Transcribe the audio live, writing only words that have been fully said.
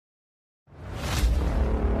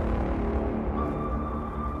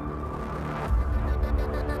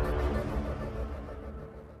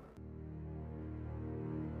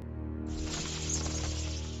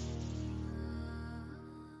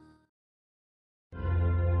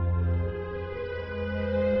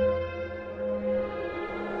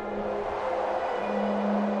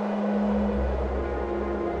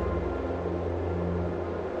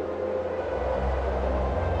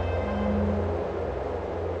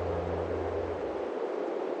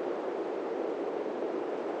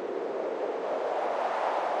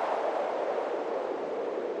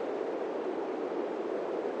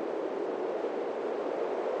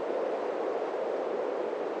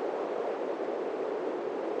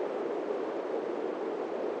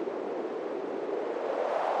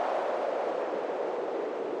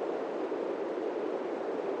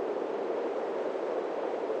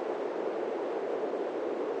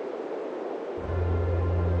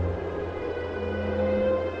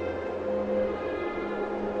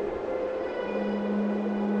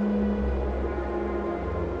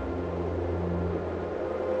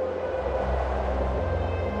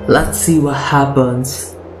Let's see what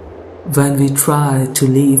happens when we try to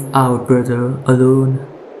leave our brother alone.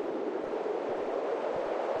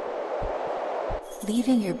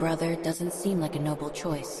 Leaving your brother doesn't seem like a noble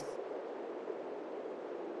choice.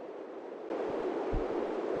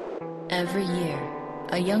 Every year,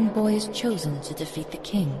 a young boy is chosen to defeat the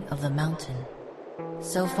king of the mountain.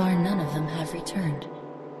 So far, none of them have returned.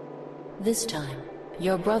 This time,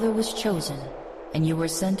 your brother was chosen, and you were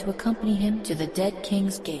sent to accompany him to the dead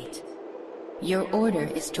king's gate. Your order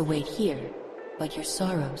is to wait here, but your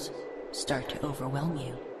sorrows start to overwhelm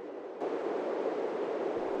you.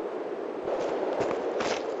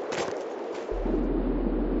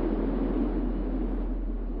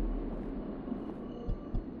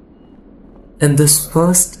 In this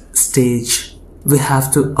first stage, we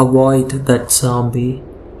have to avoid that zombie.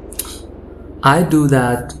 I do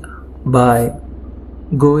that by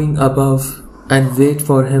going above and wait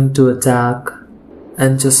for him to attack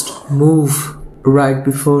and just move right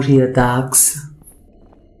before he attacks.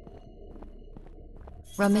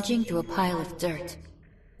 Rummaging through a pile of dirt,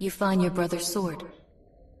 you find your brother's sword.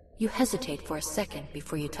 You hesitate for a second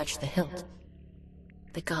before you touch the hilt.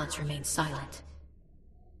 The gods remain silent.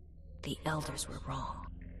 The elders were wrong.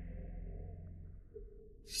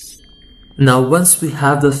 Now once we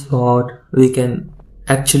have the sword, we can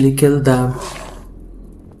actually kill them.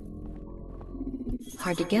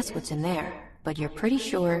 Hard to guess what's in there, but you're pretty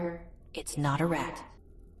sure it's not a rat.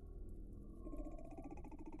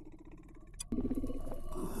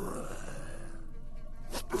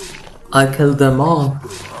 I killed them all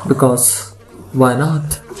because why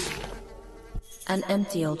not? An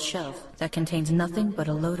empty old shelf that contains nothing but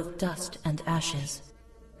a load of dust and ashes.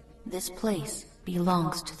 This place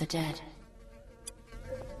belongs to the dead.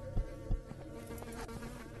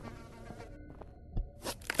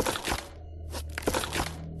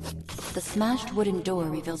 The smashed wooden door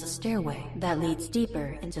reveals a stairway that leads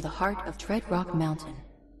deeper into the heart of Dreadrock Mountain.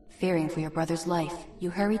 Fearing for your brother's life, you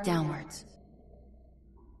hurry downwards.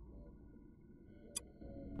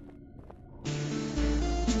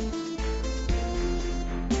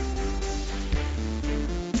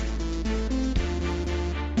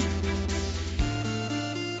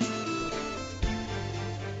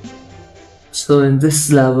 So in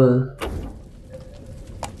this level,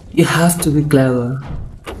 you have to be clever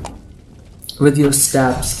with your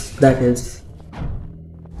steps, that is.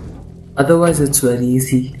 Otherwise it's very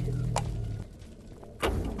easy.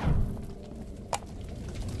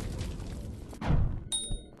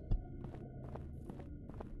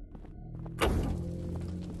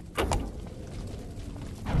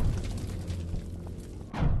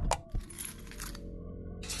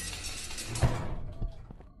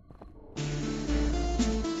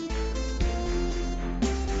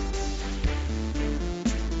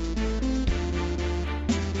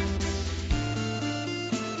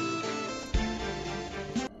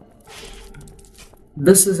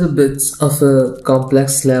 This is a bit of a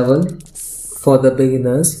complex level for the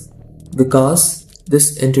beginners because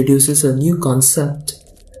this introduces a new concept,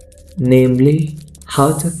 namely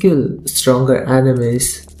how to kill stronger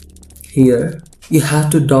enemies. Here, you have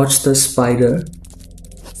to dodge the spider,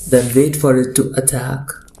 then wait for it to attack,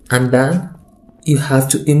 and then you have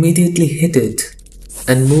to immediately hit it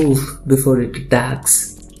and move before it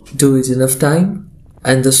attacks. Do it enough time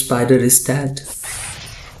and the spider is dead.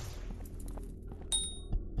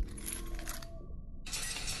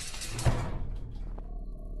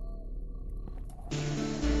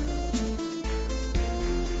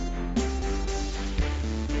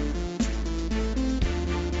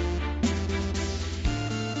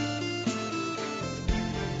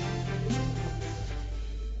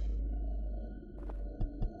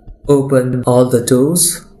 Open all the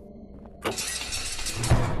doors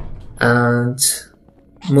and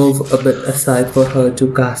move a bit aside for her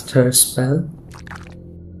to cast her spell.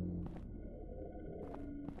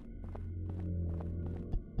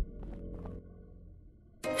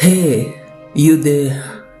 Hey, you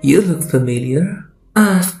there? You look familiar.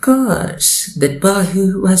 Of course, that boy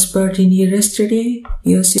who was brought in here yesterday,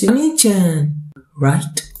 Yosemite-chan,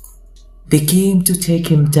 right? They came to take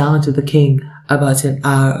him down to the king about an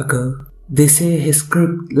hour ago. They say his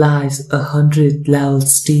crypt lies 100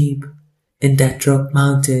 levels deep in Dreadrock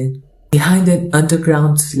Mountain, behind an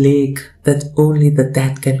underground lake that only the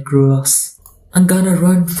dead can cross. I'm gonna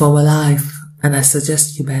run for my life, and I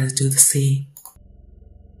suggest you better do the same.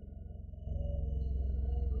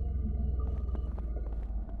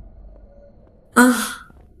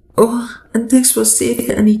 And thanks for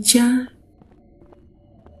saving Annie-chan.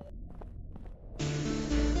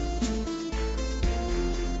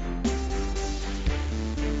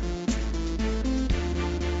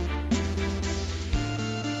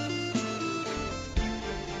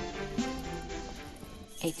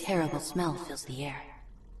 A terrible smell fills the air,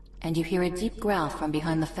 and you hear a deep growl from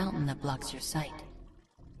behind the fountain that blocks your sight.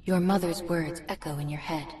 Your mother's words echo in your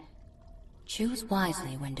head. Choose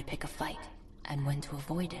wisely when to pick a fight, and when to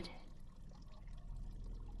avoid it.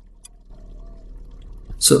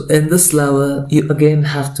 So in this level, you again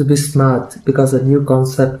have to be smart because a new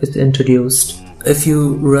concept is introduced. If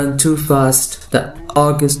you run too fast, the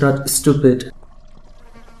orc is not stupid.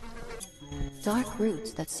 Dark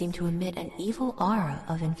roots that seem to emit an evil aura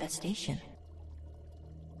of infestation.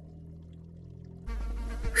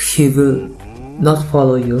 He will not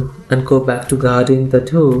follow you and go back to guarding the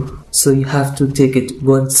door. So you have to take it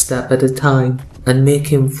one step at a time and make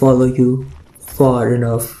him follow you far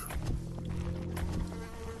enough.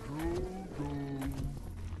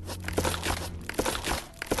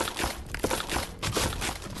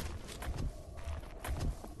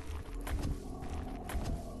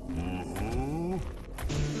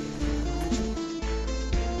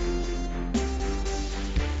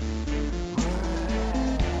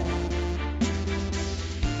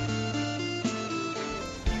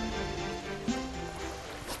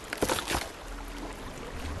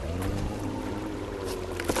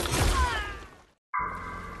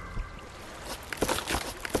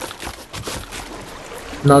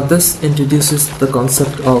 Now this introduces the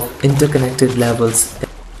concept of interconnected levels.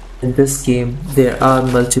 In this game, there are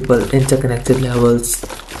multiple interconnected levels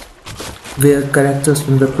where characters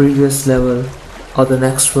from the previous level or the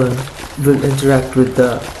next one will interact with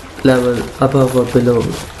the level above or below.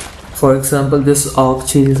 For example, this orc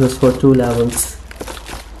chases us for 2 levels.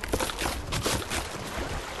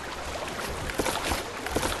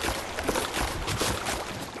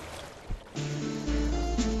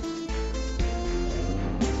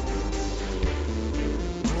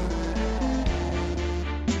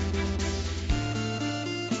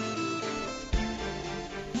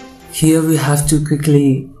 Here we have to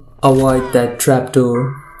quickly avoid that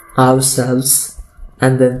trapdoor ourselves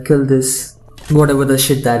and then kill this, whatever the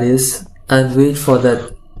shit that is, and wait for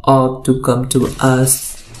that orc to come to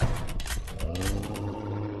us.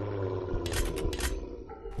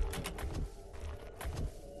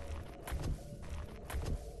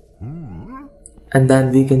 And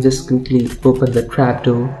then we can just quickly open the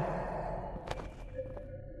trapdoor.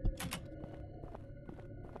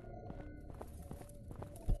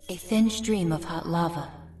 A thin stream of hot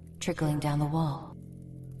lava trickling down the wall.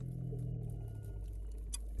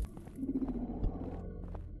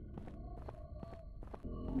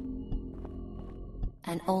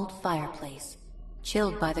 An old fireplace.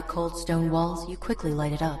 Chilled by the cold stone walls, you quickly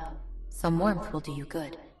light it up. Some warmth will do you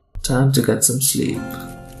good. Time to get some sleep.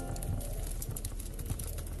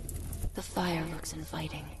 The fire looks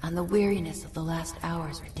inviting, and the weariness of the last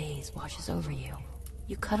hours or days washes over you.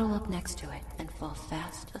 You cuddle up next to it and fall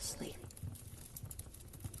fast asleep.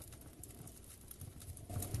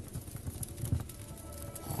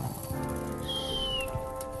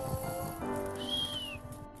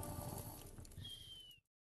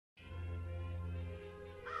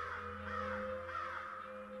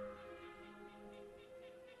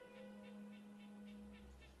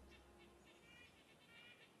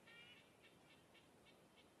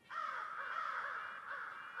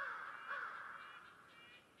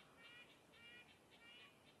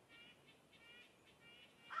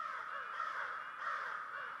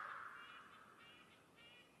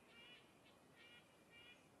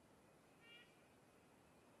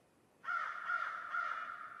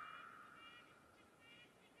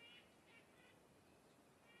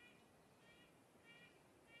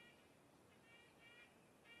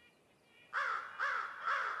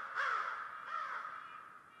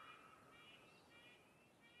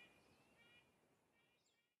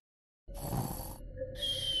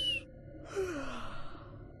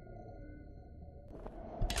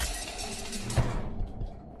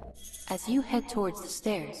 As you head towards the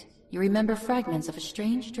stairs, you remember fragments of a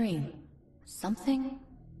strange dream. Something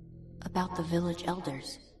about the village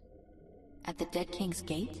elders. At the Dead King's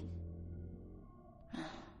gate?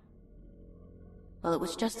 Well, it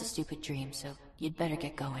was just a stupid dream, so you'd better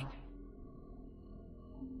get going.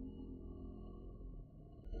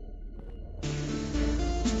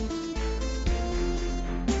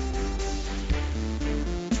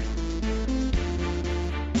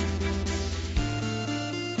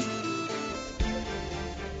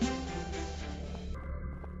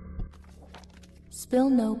 Spill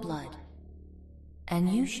no blood, and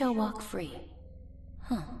you shall walk free.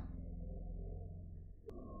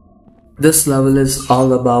 This level is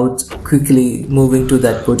all about quickly moving to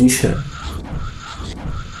that position.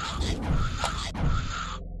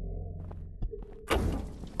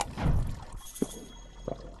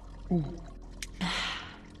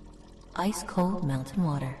 ice-cold mountain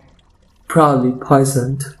water. Probably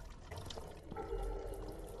poisoned.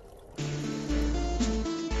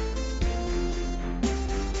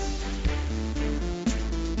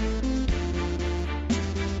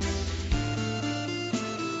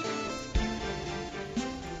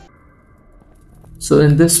 So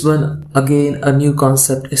in this one, again a new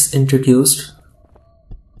concept is introduced.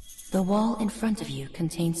 The wall in front of you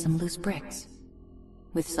contains some loose bricks.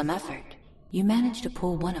 With some effort, you manage to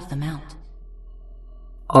pull one of them out.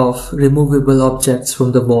 Of removable objects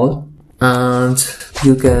from the wall, and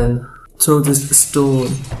you can throw this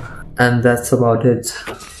stone, and that's about it.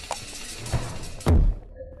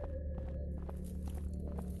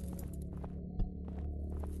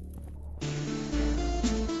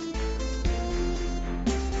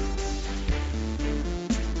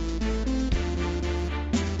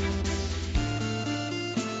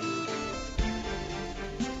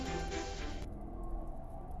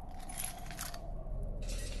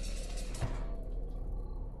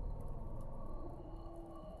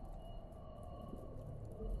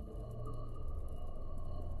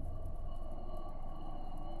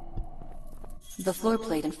 The floor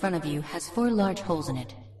plate in front of you has 4 large holes in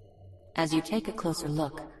it. As you take a closer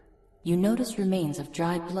look, you notice remains of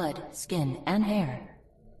dried blood, skin, and hair.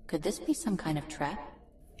 Could this be some kind of trap?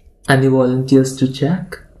 Any volunteers to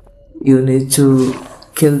check? You need to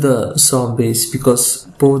kill the zombies because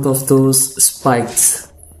both of those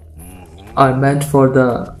spikes are meant for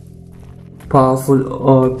the powerful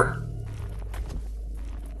orc.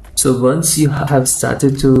 So once you have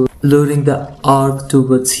started to luring the orc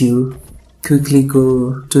towards you, quickly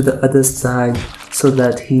go to the other side so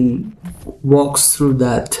that he walks through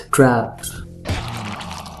that trap.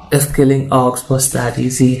 If killing orcs was that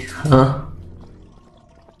easy, huh?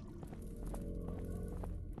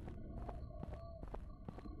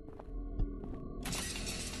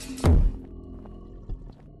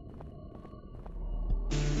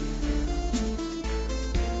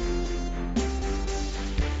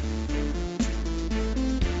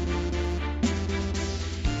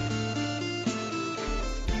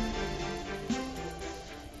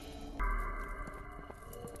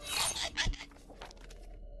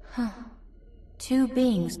 Two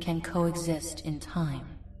beings can coexist in time,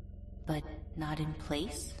 but not in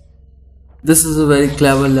place? This is a very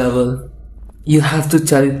clever level. You have to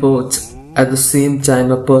teleport at the same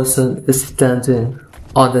time a person is standing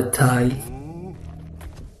on the tile,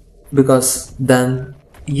 because then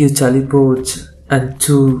you teleport and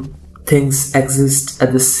two things exist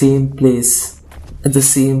at the same place at the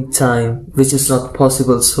same time, which is not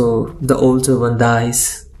possible, so the older one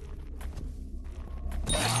dies.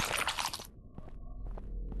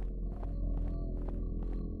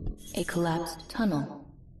 A collapsed tunnel.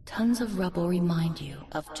 Tons of rubble remind you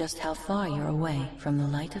of just how far you're away from the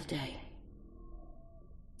light of day.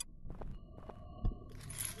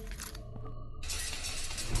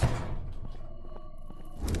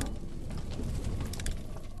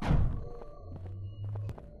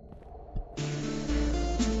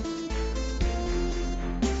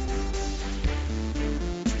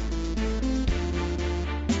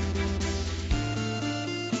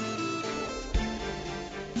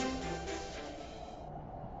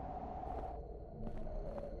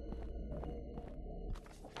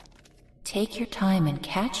 Take your time and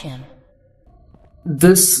catch him.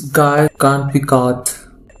 This guy can't be caught.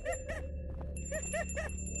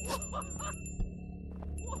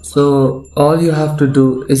 So all you have to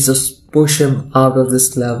do is just push him out of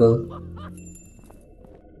this level.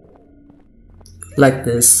 Like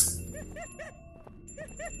this.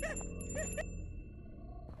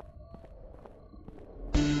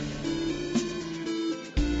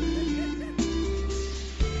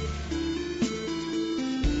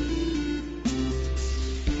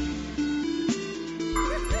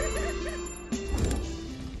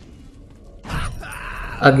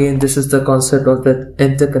 Again, this is the concept of the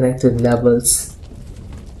interconnected levels.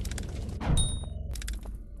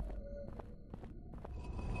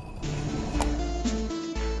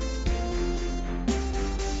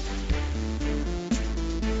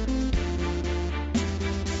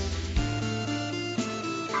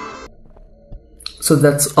 So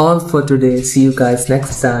that's all for today. See you guys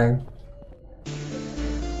next time.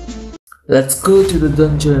 Let's go to the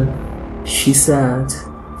dungeon, she said.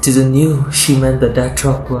 Didn't you? She meant the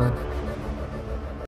Dreadrock one.